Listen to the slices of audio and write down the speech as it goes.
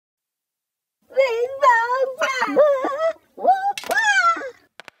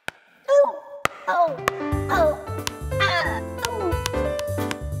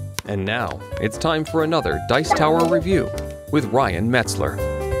And now, it's time for another Dice Tower review with Ryan Metzler.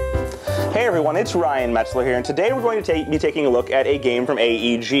 Hey everyone, it's Ryan Metzler here, and today we're going to be taking a look at a game from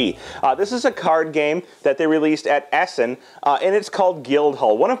AEG. This is a card game that they released at Essen, and it's called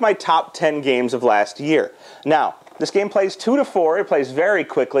Guildhall, one of my top 10 games of last year. Now, this game plays 2 to 4, it plays very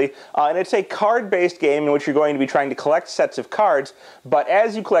quickly, and it's a card-based game in which you're going to be trying to collect sets of cards, but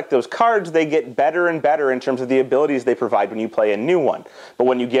as you collect those cards, they get better and better in terms of the abilities they provide when you play a new one. But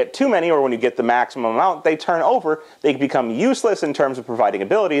when you get too many, or when you get the maximum amount, they turn over, they become useless in terms of providing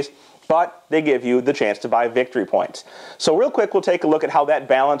abilities, but they give you the chance to buy victory points. So real quick, we'll take a look at how that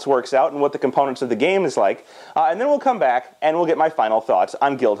balance works out and what the components of the game is like, and then we'll come back and we'll get my final thoughts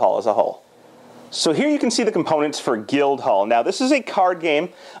on Guildhall as a whole. So here you can see the components for Guildhall. Now this is a card game,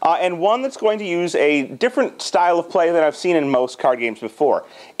 and one that's going to use a different style of play than I've seen in most card games before.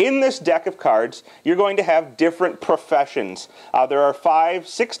 In this deck of cards, you're going to have different professions. There are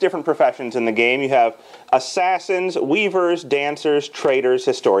 6 different professions in the game. You have assassins, weavers, dancers, traders,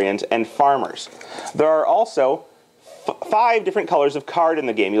 historians, and farmers. There are also 5 different colors of card in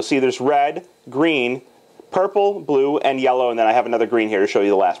the game. You'll see there's red, green, purple, blue, and yellow, and then I have another green here to show you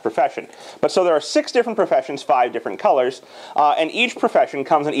the last profession. But so there are 6 different professions, 5 different colors, and each profession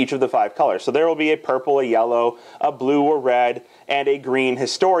comes in each of the 5 colors. So there will be a purple, a yellow, a blue, a red, and a green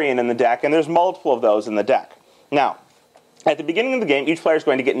historian in the deck, and there's multiple of those in the deck. Now, at the beginning of the game, each player is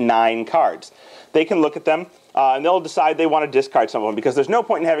going to get 9 cards. They can look at them, and they'll decide they want to discard some of them, because there's no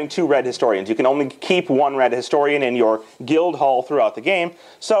point in having 2 red historians. You can only keep 1 red historian in your guild hall throughout the game,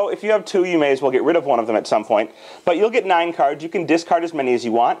 so if you have 2, you may as well get rid of one of them at some point. But you'll get 9 cards. You can discard as many as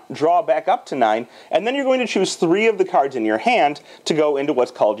you want, draw back up to 9, and then you're going to choose 3 of the cards in your hand to go into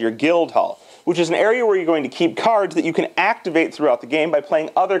what's called your guild hall, which is an area where you're going to keep cards that you can activate throughout the game by playing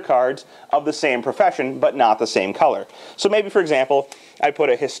other cards of the same profession, but not the same color. So maybe, for example, I put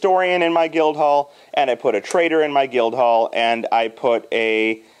a historian in my guild hall, and I put a trader in my guild hall, and I put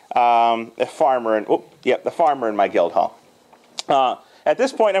a farmer in, the farmer in my guild hall. At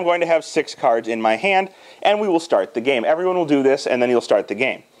this point, I'm going to have 6 cards in my hand, and we will start the game. Everyone will do this, and then you'll start the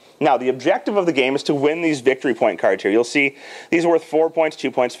game. Now, the objective of the game is to win these victory point cards here. You'll see these are worth 4 points, 2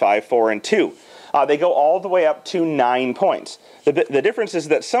 points, 5, 4, and 2. They go all the way up to 9 points. The difference is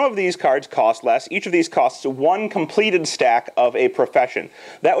that some of these cards cost less. Each of these costs 1 completed stack of a profession.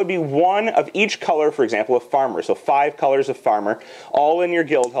 That would be 1 of each color, for example, of farmer. So 5 colors of farmer, all in your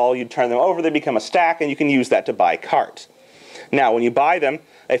guild hall. You turn them over, they become a stack, and you can use that to buy cards. Now, when you buy them,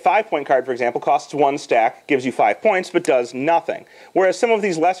 a 5-point card, for example, costs 1 stack, gives you 5 points, but does nothing. Whereas some of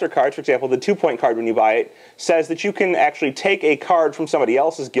these lesser cards, for example, the 2-point card when you buy it, says that you can actually take a card from somebody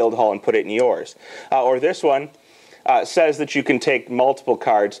else's guild hall and put it in yours. Or this one says that you can take multiple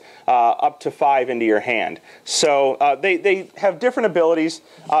cards, up to 5 into your hand. So they have different abilities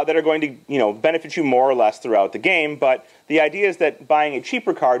that are going to benefit you more or less throughout the game, but the idea is that buying a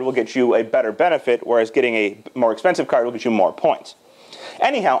cheaper card will get you a better benefit, whereas getting a more expensive card will get you more points.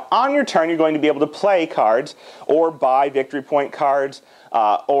 Anyhow, on your turn, you're going to be able to play cards, or buy victory point cards,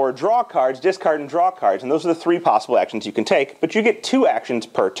 or draw cards, discard and draw cards, and those are the 3 possible actions you can take, but you get 2 actions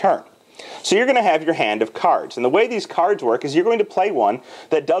per turn. So you're going to have your hand of cards, and the way these cards work is you're going to play one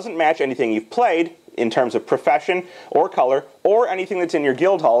that doesn't match anything you've played in terms of profession or color, or anything that's in your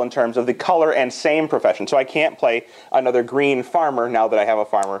guild hall in terms of the color and same profession. So I can't play another green farmer now that I have a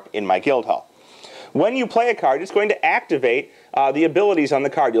farmer in my guild hall. When you play a card, it's going to activate the abilities on the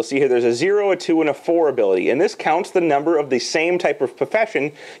card. You'll see here there's a 0, a 2, and a 4 ability, and this counts the number of the same type of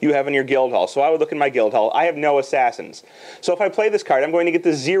profession you have in your guild hall. So I would look in my guild hall, I have no assassins. So if I play this card, I'm going to get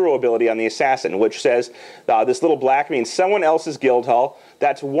the 0 ability on the assassin, which says this little black means someone else's guild hall.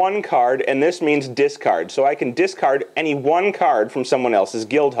 That's 1 card, and this means discard. So I can discard any 1 card from someone else's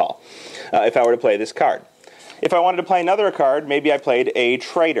guild hall if I were to play this card. If I wanted to play another card, maybe I played a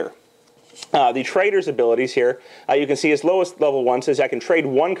trader. The trader's abilities here, you can see as lowest level 1 says I can trade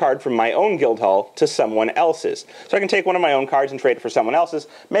 1 card from my own guild hall to someone else's. So I can take one of my own cards and trade it for someone else's,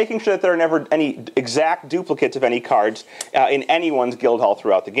 making sure that there are never any exact duplicates of any cards in anyone's guild hall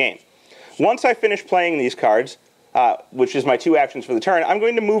throughout the game. Once I finish playing these cards, which is my 2 actions for the turn, I'm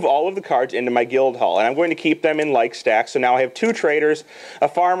going to move all of the cards into my guild hall, and I'm going to keep them in like stacks. So now I have 2 traders, a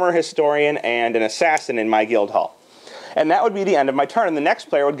farmer, historian, and an assassin in my guild hall. And that would be the end of my turn, and the next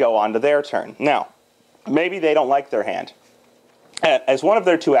player would go on to their turn. Now, maybe they don't like their hand. As one of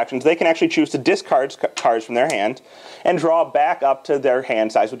their 2 actions, they can actually choose to discard cards from their hand and draw back up to their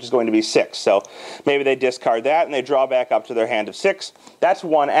hand size, which is going to be 6. So maybe they discard that and they draw back up to their hand of 6. That's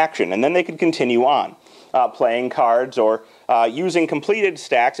 1 action, and then they could continue on playing cards or using completed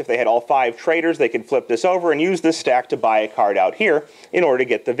stacks, if they had all 5 traders, they could flip this over and use this stack to buy a card out here in order to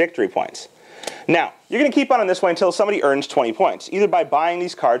get the victory points. Now, you're going to keep on this way until somebody earns 20 points, either by buying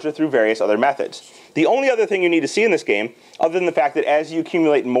these cards or through various other methods. The only other thing you need to see in this game, other than the fact that as you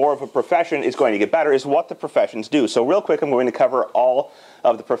accumulate more of a profession, it's going to get better, is what the professions do. So real quick, I'm going to cover all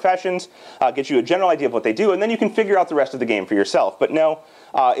of the professions, get you a general idea of what they do, and then you can figure out the rest of the game for yourself. But no,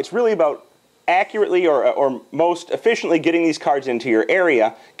 it's really about accurately or most efficiently getting these cards into your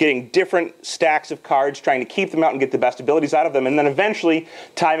area, getting different stacks of cards, trying to keep them out and get the best abilities out of them, and then eventually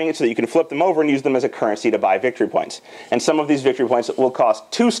timing it so that you can flip them over and use them as a currency to buy victory points. And some of these victory points will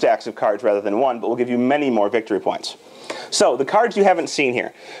cost 2 stacks of cards rather than 1, but will give you many more victory points. So, the cards you haven't seen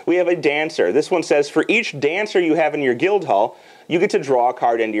here. We have a Dancer. This one says, for each Dancer you have in your Guildhall, you get to draw a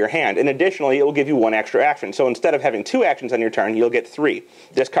card into your hand. And additionally, it will give you 1 extra action. So instead of having 2 actions on your turn, you'll get 3.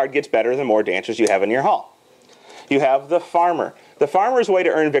 This card gets better the more Dancers you have in your hall. You have the Farmer. The Farmer is a way to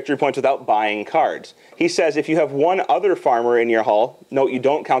earn victory points without buying cards. He says if you have 1 other Farmer in your hall, note you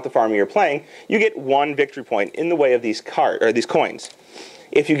don't count the Farmer you're playing, you get 1 victory point in the way of these coins.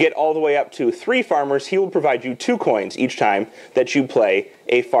 If you get all the way up to 3 Farmers, he will provide you 2 coins each time that you play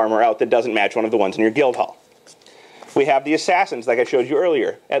a Farmer out that doesn't match one of the ones in your Guildhall. We have the Assassins, like I showed you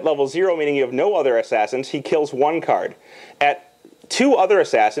earlier. At level 0, meaning you have no other Assassins, he kills 1 card. At 2 other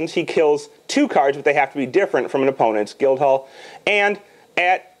Assassins, he kills 2 cards, but they have to be different from an opponent's Guildhall. And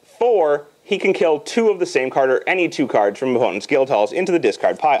at 4, he can kill 2 of the same card or any 2 cards from opponent's Guildhalls into the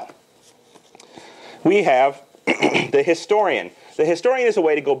discard pile. We have the Historian. The Historian is a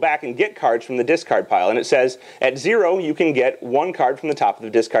way to go back and get cards from the discard pile, and it says at 0 you can get 1 card from the top of the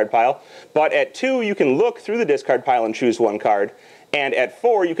discard pile, but at 2 you can look through the discard pile and choose 1 card, and at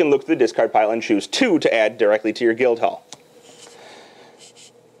 4 you can look through the discard pile and choose 2 to add directly to your Guildhall.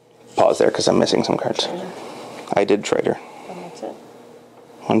 Pause there because I'm missing some cards. I did Trader. And that's it.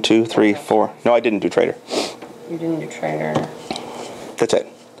 1, 2, 3, 4. No, I didn't do Trader. You didn't do Trader. That's it.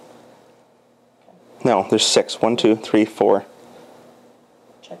 No, there's 6. 1, 2, 3, 4.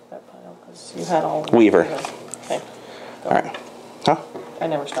 Check that pile because you had all. Weaver. Okay. All right. Huh? I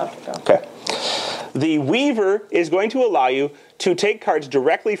never stopped it. Go. Okay. The Weaver is going to allow you to take cards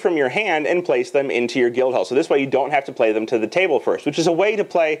directly from your hand and place them into your Guildhall. So this way you don't have to play them to the table first, which is a way to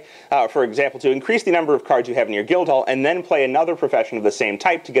play, for example, to increase the number of cards you have in your Guildhall and then play another profession of the same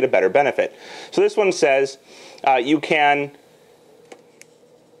type to get a better benefit. So this one says you can...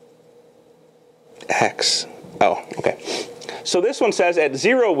 Oh, okay. So this one says at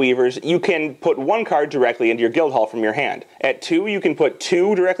 0 Weavers, you can put 1 card directly into your Guildhall from your hand. At 2, you can put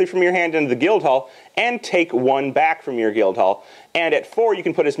 2 directly from your hand into the Guildhall and take 1 back from your Guildhall. And at 4, you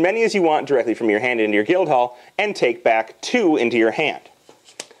can put as many as you want directly from your hand into your Guildhall and take back 2 into your hand.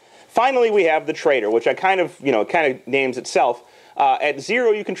 Finally, we have the Trader, which kind of names itself. At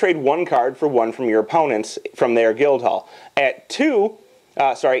 0, you can trade 1 card for 1 from your opponents from their Guildhall. At 2,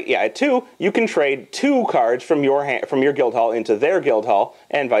 at 2, you can trade 2 cards from your Guildhall into their Guildhall,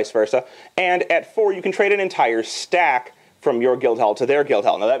 and vice versa. And at 4, you can trade an entire stack from your Guildhall to their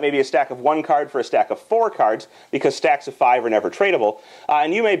Guildhall. Now, that may be a stack of 1 card for a stack of 4 cards, because stacks of 5 are never tradable,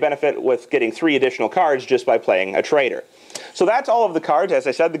 and you may benefit with getting 3 additional cards just by playing a Trader. So that's all of the cards. As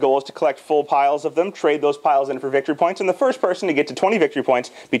I said, the goal is to collect full piles of them, trade those piles in for victory points, and the first person to get to 20 victory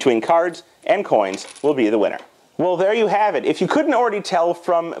points between cards and coins will be the winner. Well, there you have it. If you couldn't already tell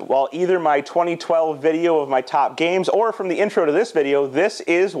from, well, either my 2012 video of my top games or from the intro to this video, this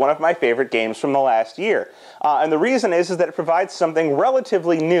is one of my favorite games from the last year. And the reason is that it provides something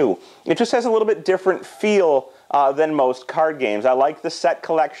relatively new. It just has a little bit different feel than most card games. I like the set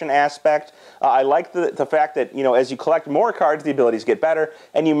collection aspect. I like the fact that, as you collect more cards, the abilities get better,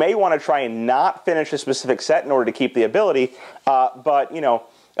 and you may want to try and not finish a specific set in order to keep the ability, but,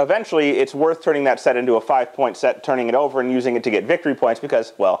 eventually, it's worth turning that set into a 5-point set, turning it over and using it to get victory points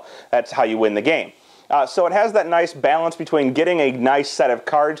because, well, that's how you win the game. So it has that nice balance between getting a nice set of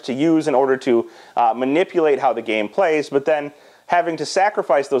cards to use in order to manipulate how the game plays, but then having to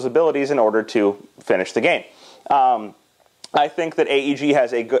sacrifice those abilities in order to finish the game. I think that AEG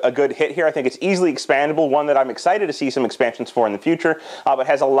has a good hit here. I think it's easily expandable, one that I'm excited to see some expansions for in the future, but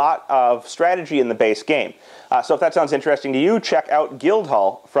has a lot of strategy in the base game. So if that sounds interesting to you, check out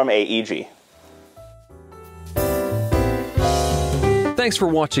Guildhall from AEG. Thanks for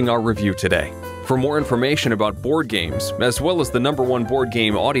watching our review today. For more information about board games, as well as the #1 board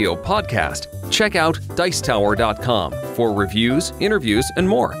game audio podcast, check out Dicetower.com for reviews, interviews, and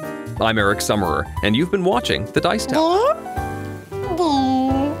more. I'm Eric Summerer, and you've been watching The Dice Tower.